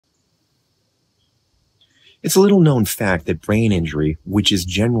It's a little known fact that brain injury, which is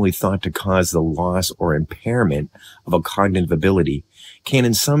generally thought to cause the loss or impairment of a cognitive ability, can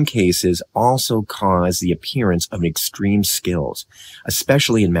in some cases also cause the appearance of extreme skills,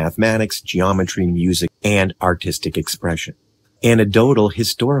 especially in mathematics, geometry, music, and artistic expression. Anecdotal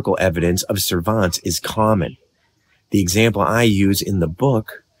historical evidence of savants is common. The example I use in the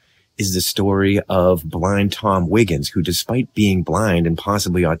book is the story of Blind Tom Wiggens, who, despite being blind and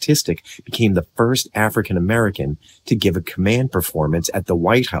possibly autistic, became the first African American to give a command performance at the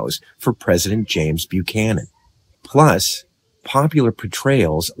White House for President James Buchanan. Plus, popular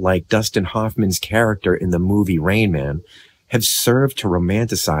portrayals like Dustin Hoffman's character in the movie Rain Man have served to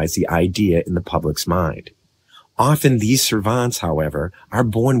romanticize the idea in the public's mind. Often these savants, however, are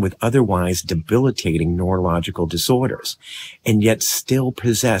born with otherwise debilitating neurological disorders, and yet still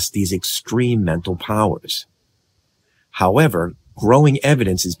possess these extreme mental powers. However, growing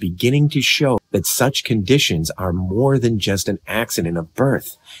evidence is beginning to show that such conditions are more than just an accident of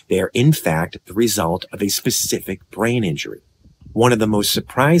birth. They are, in fact, the result of a specific brain injury. One of the most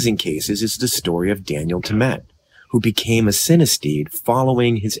surprising cases is the story of Daniel Tammet, who became a synesthete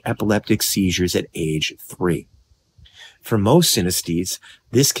following his epileptic seizures at age 3. For most synesthetes,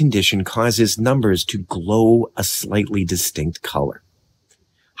 this condition causes numbers to glow a slightly distinct color.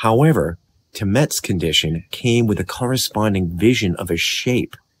 However, Tammet's condition came with a corresponding vision of a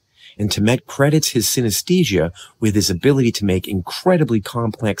shape, and Tammet credits his synesthesia with his ability to make incredibly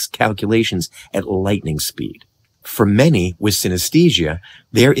complex calculations at lightning speed. For many with synesthesia,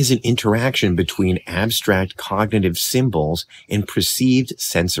 there is an interaction between abstract cognitive symbols and perceived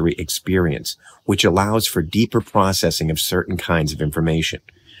sensory experience, which allows for deeper processing of certain kinds of information,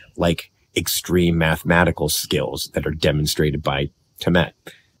 like extreme mathematical skills that are demonstrated by Tammet.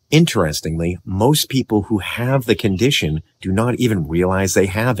 Interestingly, most people who have the condition do not even realize they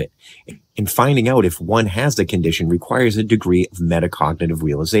have it, and finding out if one has the condition requires a degree of metacognitive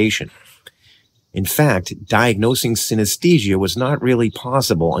realization. In fact, diagnosing synesthesia was not really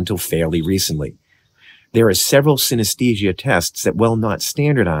possible until fairly recently. There are several synesthesia tests that, while not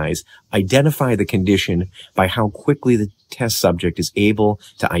standardized, identify the condition by how quickly the test subject is able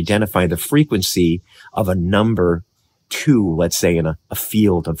to identify the frequency of a number 2, let's say in a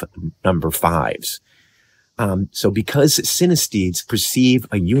field of number 5s. So because synesthetes perceive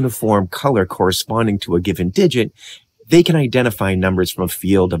a uniform color corresponding to a given digit, they can identify numbers from a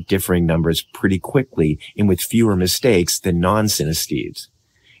field of differing numbers pretty quickly and with fewer mistakes than non-synesthetes.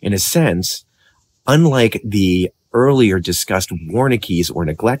 In a sense, unlike the earlier discussed Wernicke's or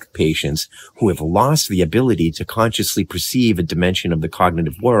neglect patients who have lost the ability to consciously perceive a dimension of the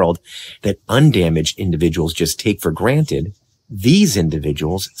cognitive world that undamaged individuals just take for granted, these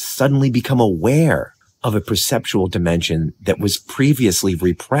individuals suddenly become aware of a perceptual dimension that was previously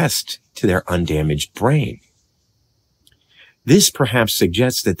repressed to their undamaged brain. This perhaps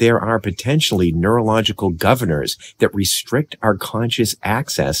suggests that there are potentially neurological governors that restrict our conscious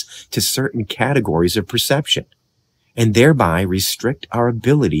access to certain categories of perception, and thereby restrict our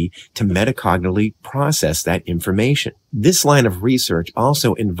ability to metacognitively process that information. This line of research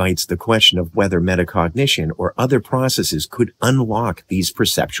also invites the question of whether metacognition or other processes could unlock these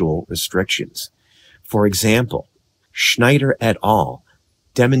perceptual restrictions. For example, Schneider et al.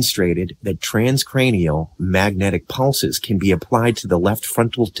 Demonstrated that transcranial magnetic pulses can be applied to the left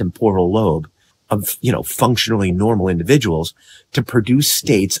frontal temporal lobe of, functionally normal individuals to produce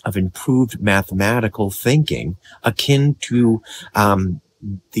states of improved mathematical thinking akin to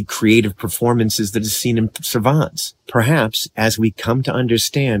the creative performances that is seen in savants. Perhaps as we come to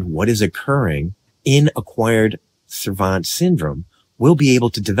understand what is occurring in acquired savant syndrome, we'll be able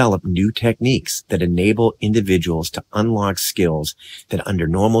to develop new techniques that enable individuals to unlock skills that under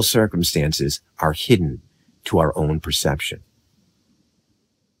normal circumstances are hidden to our own perception.